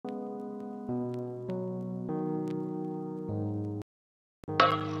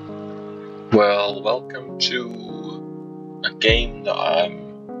Well, welcome to a game that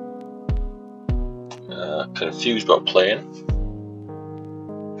I'm confused about playing.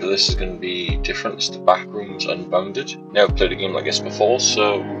 So this is going to be different. It's the Backrooms Unbounded. Never played a game like this before,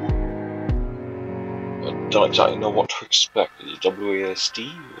 so I don't exactly know what to expect. Is it WASD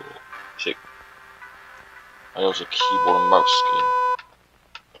or is it? I know it's a keyboard and mouse game.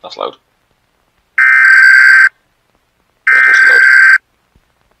 That's loud. That's also loud.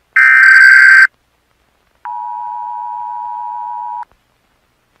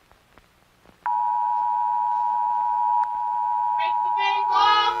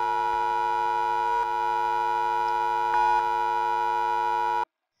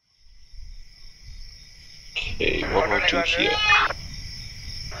 Okay, what do I do here?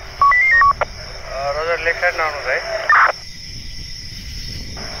 Roger, left side now, right?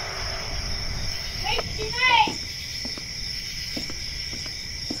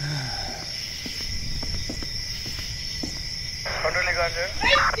 Control guard.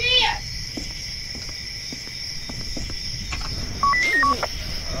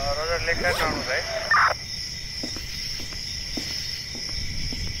 Roger, left side now, right?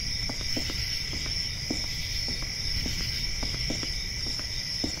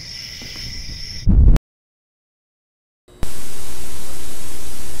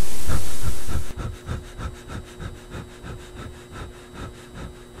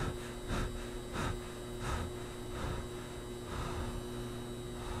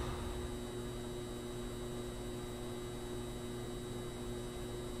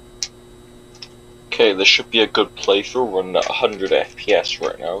 Okay, this should be a good playthrough, running at 100 FPS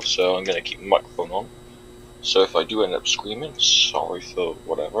right now, so I'm going to keep the microphone on. So if I do end up screaming, sorry for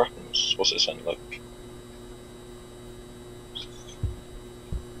whatever happens. What's it sound like?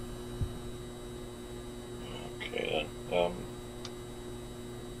 Okay then,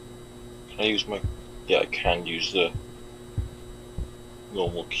 can I use my... yeah, I can use the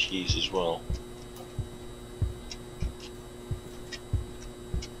normal keys as well.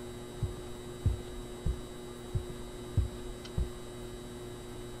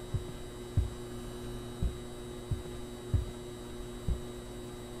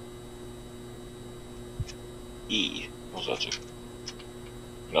 E. What's that do?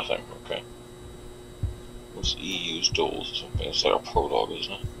 Nothing, okay. What's E use doors or something? It's like a prologue,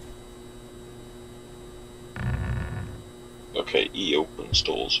 isn't it? Okay, E opens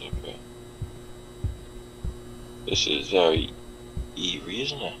doors, okay. This is very eerie,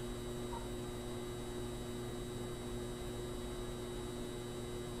 isn't it?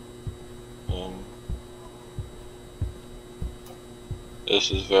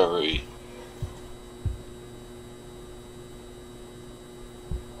 This is very...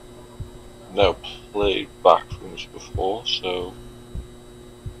 never played Backrooms before, so...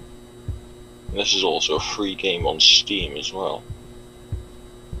 and this is also a free game on Steam as well.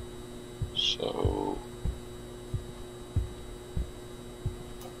 So...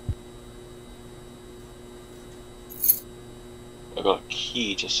 I got a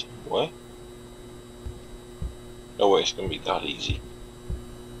key to somewhere. No way it's gonna be that easy.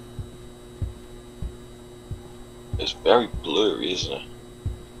 It's very blurry, isn't it?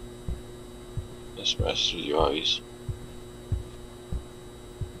 This messes with your eyes.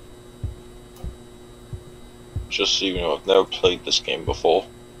 Just so you know, I've never played this game before.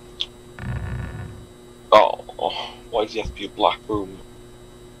 Oh, why does it have to be a black room?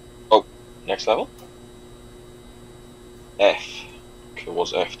 Oh, next level? F. Okay,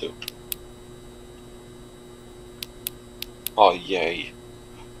 what's F do? Oh, yay.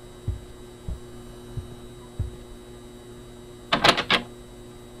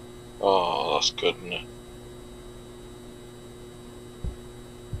 Oh, that's good, isn't it?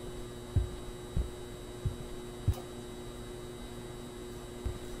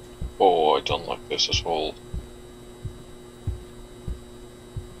 Oh, I don't like this at all.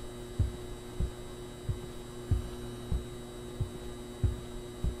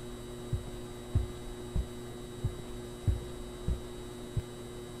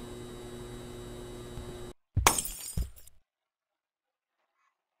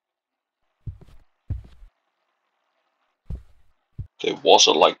 There was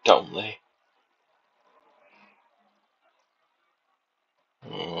a light down there.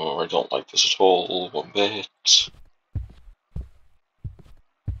 Oh, I don't like this at all, one bit.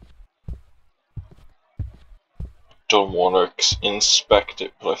 Don't want to inspect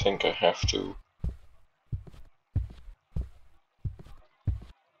it, but I think I have to.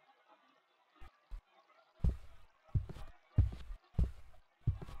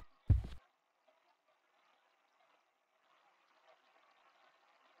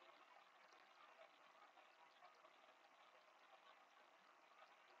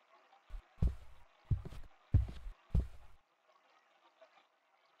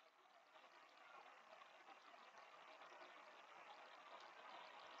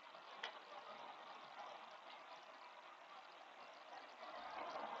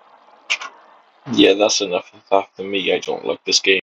 Yeah, that's enough of that for me. I don't like this game.